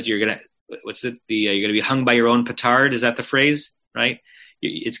you're going to be hung by your own petard. Is that the phrase? Right?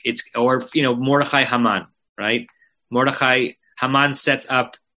 Mordechai Haman, right? Haman sets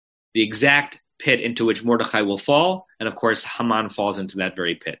up the exact pit into which Mordechai will fall. And of course, Haman falls into that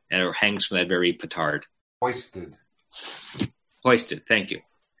very pit or hangs from that very petard. Hoisted. Thank you.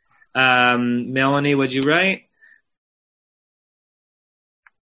 Melanie, what'd you write?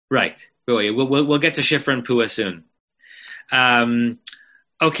 Right. We'll get to Shifra and Pua soon.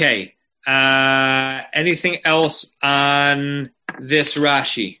 Okay. Anything else on this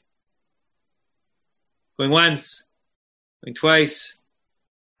Rashi? Going once? Going twice?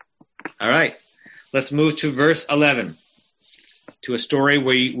 All right. Let's move to verse 11, to a story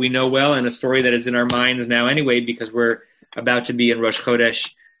we know well, and a story that is in our minds now anyway, because we're about to be in Rosh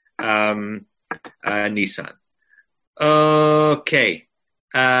Chodesh Nisan. Okay.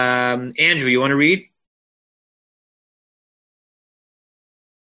 Andrew, you want to read?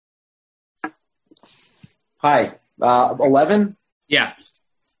 Hi. 11? Yeah.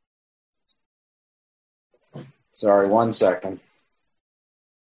 Sorry, 1 second.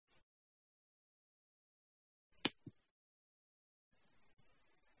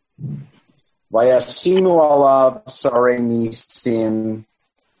 Vayasimu alav sarei nisim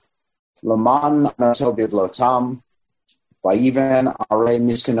laman anatobiv lotam vayiven arei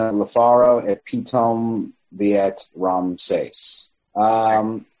miskana lefaro et pitom viet Ramses.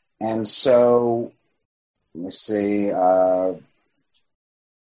 And so, let me see. I'm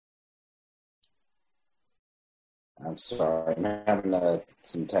sorry, I'm having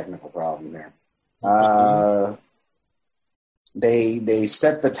some technical problem here. They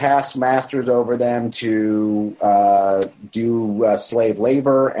set the taskmasters over them to do slave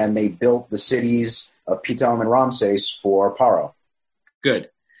labor, and they built the cities of Pitom and Ramses for Paro. Good.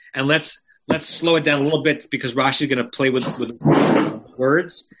 And let's slow it down a little bit because Rashi is going to play with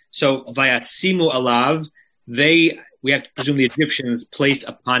words. So Vayatsimu alav, we have to presume the Egyptians placed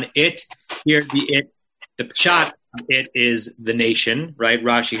upon it. Here the pshat of it is the nation, right?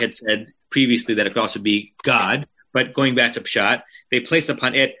 Rashi had said previously that it could also be God. But going back to Pshat, they placed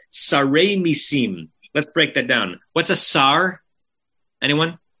upon it sarei misim. Let's break that down. What's a sar?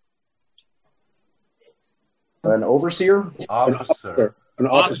 Anyone? An overseer? Officer. An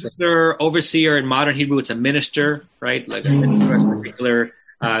officer. Overseer. In modern Hebrew, it's a minister, right? Like a particular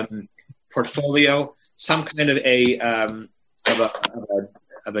portfolio, some kind of a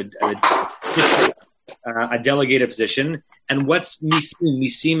delegated position. And what's misim?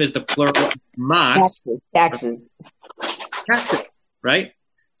 Misim is the plural of mas. Taxes. Right?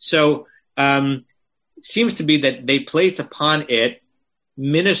 So seems to be that they placed upon it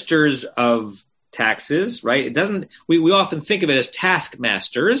ministers of taxes, right? It doesn't. We often think of it as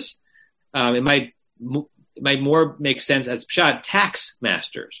taskmasters. It might more make sense as pshat, tax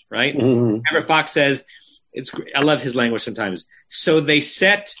masters, right? Mm-hmm. Everett Fox says, I love his language sometimes. So they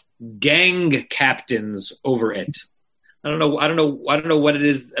set gang captains over it. I don't know what it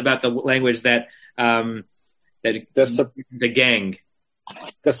is about the language that the gang.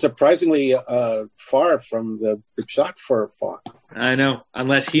 That's surprisingly far from the pshat for font. I know,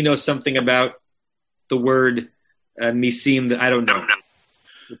 unless he knows something about the word misim that I don't know.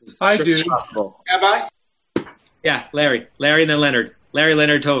 I do. Am I? Yeah, Larry, and then Leonard. Larry,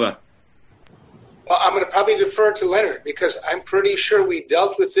 Leonard, Tova. Well, I'm going to probably defer to Leonard because I'm pretty sure we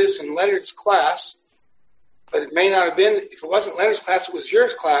dealt with this in Leonard's class. But it may not have been, if it wasn't Leonard's class, it was your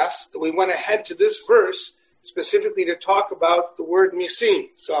class, that we went ahead to this verse specifically to talk about the word misim.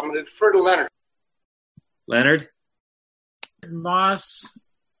 So I'm going to defer to Leonard. Leonard? Mas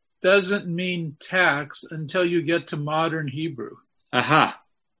doesn't mean tax until you get to modern Hebrew. Aha.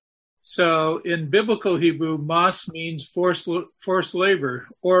 So in biblical Hebrew, mas means forced labor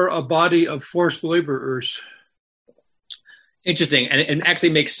or a body of forced laborers. Interesting. And it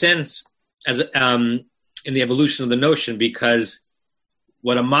actually makes sense as in the evolution of the notion, because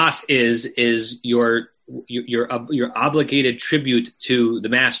what a mas is your obligated tribute to the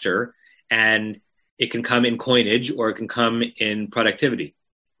master, and it can come in coinage or it can come in productivity.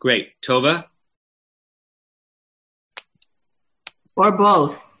 Great. Tova? Or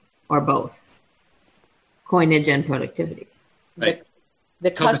both. Coinage and productivity. Right.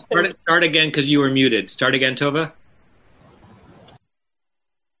 The Tova, custom... start again because you were muted. Start again, Tova.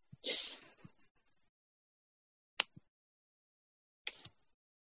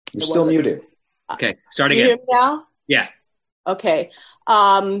 You're still muted. Okay, start Can you again. hear me now? Yeah. Okay.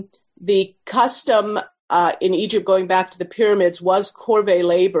 The custom in Egypt, going back to the pyramids, was corvée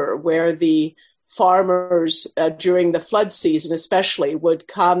labor, where the farmers during the flood season especially would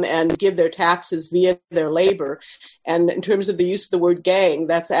come and give their taxes via their labor. And in terms of the use of the word gang,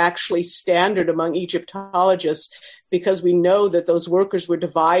 that's actually standard among Egyptologists, because we know that those workers were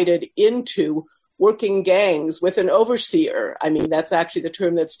divided into working gangs with an overseer. I mean, that's actually the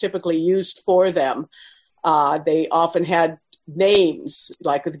term that's typically used for them. They often had names,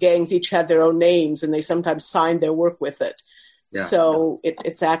 like the gangs each had their own names, and they sometimes signed their work with it. Yeah. So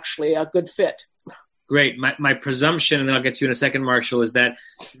it's actually a good fit. Great. My presumption, and then I'll get to you in a second, Marshall, is that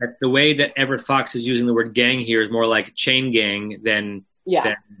the way that Everett Fox is using the word gang here is more like chain gang than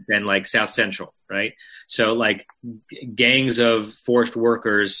like South Central, right? So like gangs of forced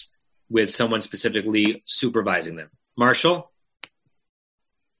workers with someone specifically supervising them. Marshall?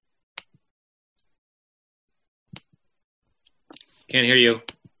 Can't hear you.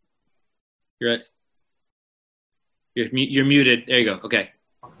 You're muted. There you go. Okay.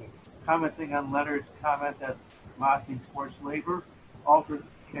 Commenting on Leonard's comment that mas means forced labor, Alfred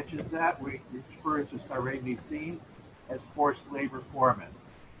catches that where he refers to sarei misim as forced labor foreman.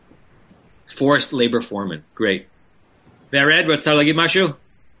 Forced labor foreman. Great. Vered, what's that like, Mashu?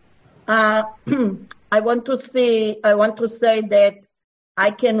 I want to say that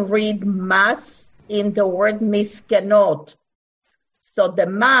I can read mas in the word miskenot. So the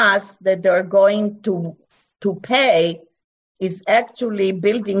mas that they're going to pay is actually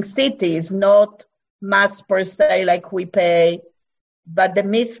building cities, not mas per se like we pay, but the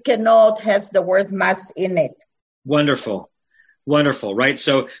miskenot has the word mas in it. Wonderful, right?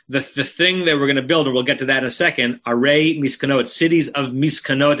 So the thing that we're going to build, and we'll get to that in a second, array miskanot, cities of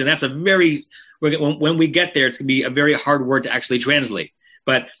miskanot, and that's when we get there, it's going to be a very hard word to actually translate.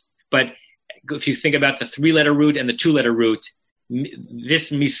 But if you think about the 3-letter root and the 2-letter root,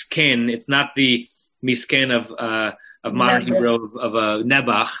 this misken, it's not the misken of modern Hebrew of a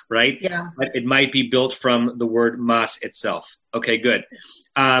nebach, right? Yeah. But it might be built from the word mas itself. Okay, good.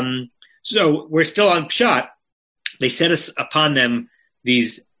 So we're still on Pshat. They set us upon them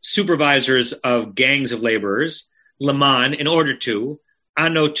these supervisors of gangs of laborers, Laman, in order to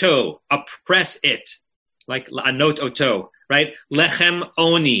anoto, oppress it, like anot oto, right? Lechem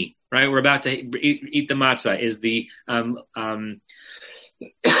oni, right? We're about to eat the matzah, is the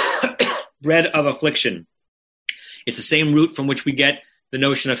bread of affliction. It's the same root from which we get the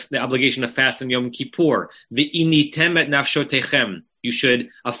notion of the obligation of fast and Yom Kippur. V'initem et nafshotechem. You should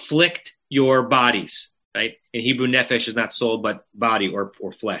afflict your bodies, right? In Hebrew, nefesh is not soul, but body or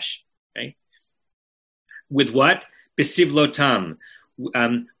flesh, okay? With what? Besivlotam.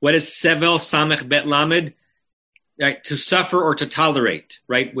 What is sevel samech bet lamed? Right? To suffer or to tolerate,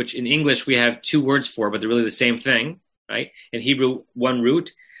 right? Which in English we have 2 words for, but they're really the same thing, right? In Hebrew, 1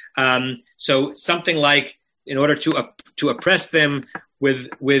 root. So something like, in order to oppress them with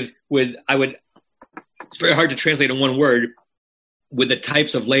it's very hard to translate in 1 word, with the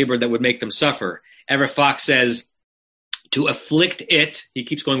types of labor that would make them suffer. Ever Fox says, to afflict it, he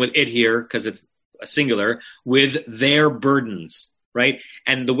keeps going with it here because it's a singular, with their burdens, right?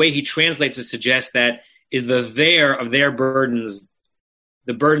 And the way he translates it suggests that is the there of their burdens,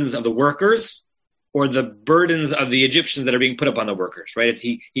 the burdens of the workers, or the burdens of the Egyptians that are being put upon the workers, right?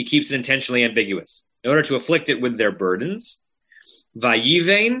 He keeps it intentionally ambiguous. In order to afflict it with their burdens,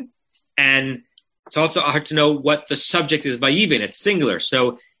 vayivein, and it's also hard to know what the subject is, vayivein, it's singular.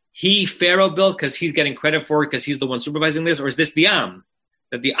 So Pharaoh built because he's getting credit for it because he's the one supervising this, or is this the Am?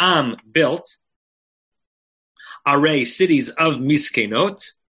 That the Am built array cities of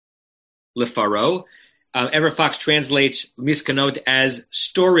miskenot, lefaro. Ever Fox translates miskenot as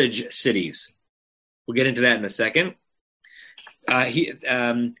storage cities. We'll get into that in a second.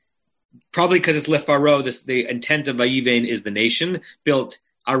 Probably because it's lefaro, the intent of Vayivein is the nation, built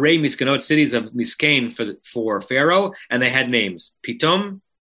array miskenot, cities of misken for Pharaoh, and they had names, Pitom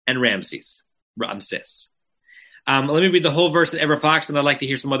and Ramses. Let me read the whole verse in Ever Fox, and I'd like to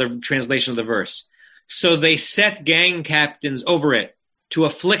hear some other translation of the verse. So they set gang captains over it to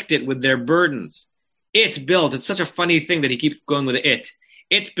afflict it with their burdens. It built, it's such a funny thing that he keeps going with it.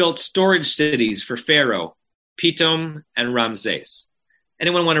 It built storage cities for Pharaoh, Pitom and Ramses.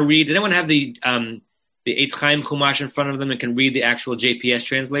 Anyone want to read? Did anyone have the Eitz Chaim Chumash in front of them and can read the actual JPS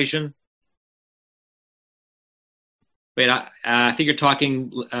translation? Wait, I think you're talking.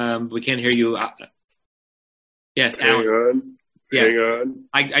 We can't hear you. Yes, Hang Alan. Hang on.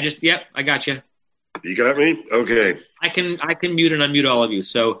 I got you. You got me? Okay. I can mute and unmute all of you.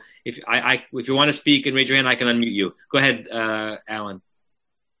 So if you want to speak and raise your hand, I can unmute you. Go ahead, Alan.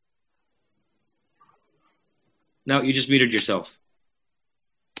 No, you just muted yourself.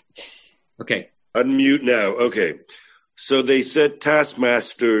 Okay. Unmute now. Okay. So they set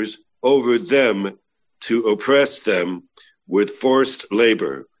taskmasters over them to oppress them with forced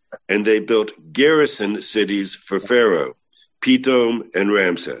labor, and they built garrison cities for Pharaoh, Pitom and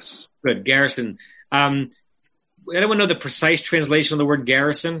Ramses. Good. Garrison. Anyone know the precise translation of the word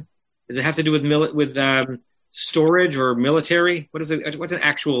garrison? Does it have to do with storage or military? What's an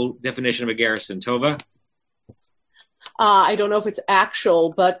actual definition of a garrison, Tova? I don't know if it's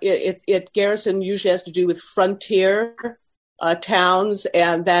actual, but it garrison usually has to do with frontier towns,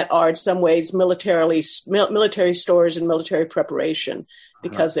 and that are in some ways military stores and military preparation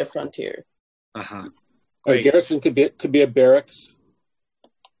because they're frontier. A garrison could be a barracks.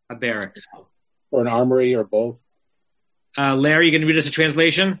 A barracks. Or an armory, or both. Larry, you going to read us a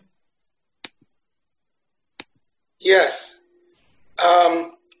translation? Yes.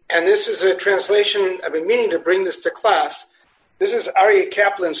 And this is a translation, I've been meaning to bring this to class. This is Aryeh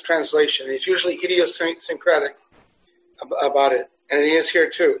Kaplan's translation. He's usually idiosyncratic about it, and he is here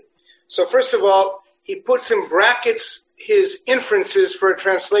too. So first of all, he puts in brackets his inferences for a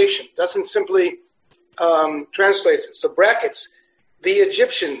translation, doesn't simply translate it. So brackets, the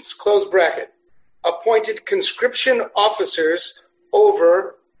Egyptians, close bracket, appointed conscription officers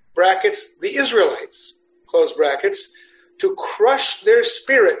over, brackets, the Israelites, close brackets, to crush their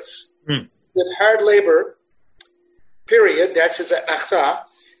spirits with hard labor, period, that's his achta,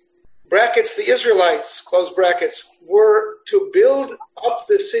 brackets, the Israelites, close brackets, were to build up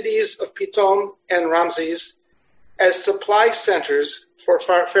the cities of Pitom and Ramses as supply centers for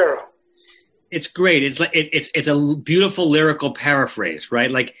Pharaoh. It's great. It's a beautiful lyrical paraphrase, right?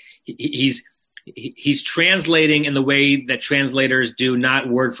 Like he's translating in the way that translators do, not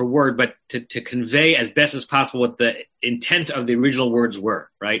word for word, but to convey as best as possible what the intent of the original words were,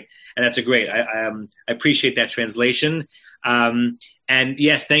 right? And that's a great. I appreciate that translation. And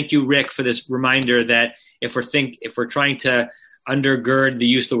yes, thank you, Rick, for this reminder that if we're trying to undergird the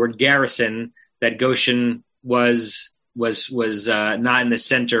use of the word garrison, that Goshen was not in the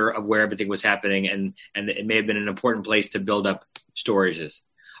center of where everything was happening, and it may have been an important place to build up storages.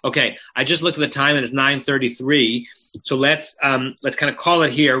 Okay, I just looked at the time and it's 9:33. So let's kind of call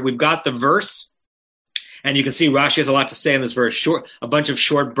it here. We've got the verse, and you can see Rashi has a lot to say on this verse. A bunch of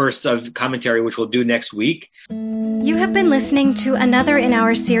short bursts of commentary, which we'll do next week. You have been listening to another in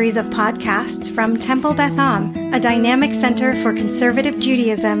our series of podcasts from Temple Beth Am, a dynamic center for conservative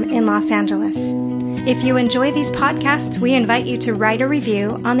Judaism in Los Angeles. If you enjoy these podcasts, we invite you to write a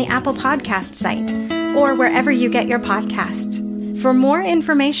review on the Apple Podcast site or wherever you get your podcasts. For more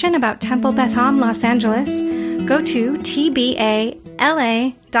information about Temple Beth Am Los Angeles, go to tbala.org.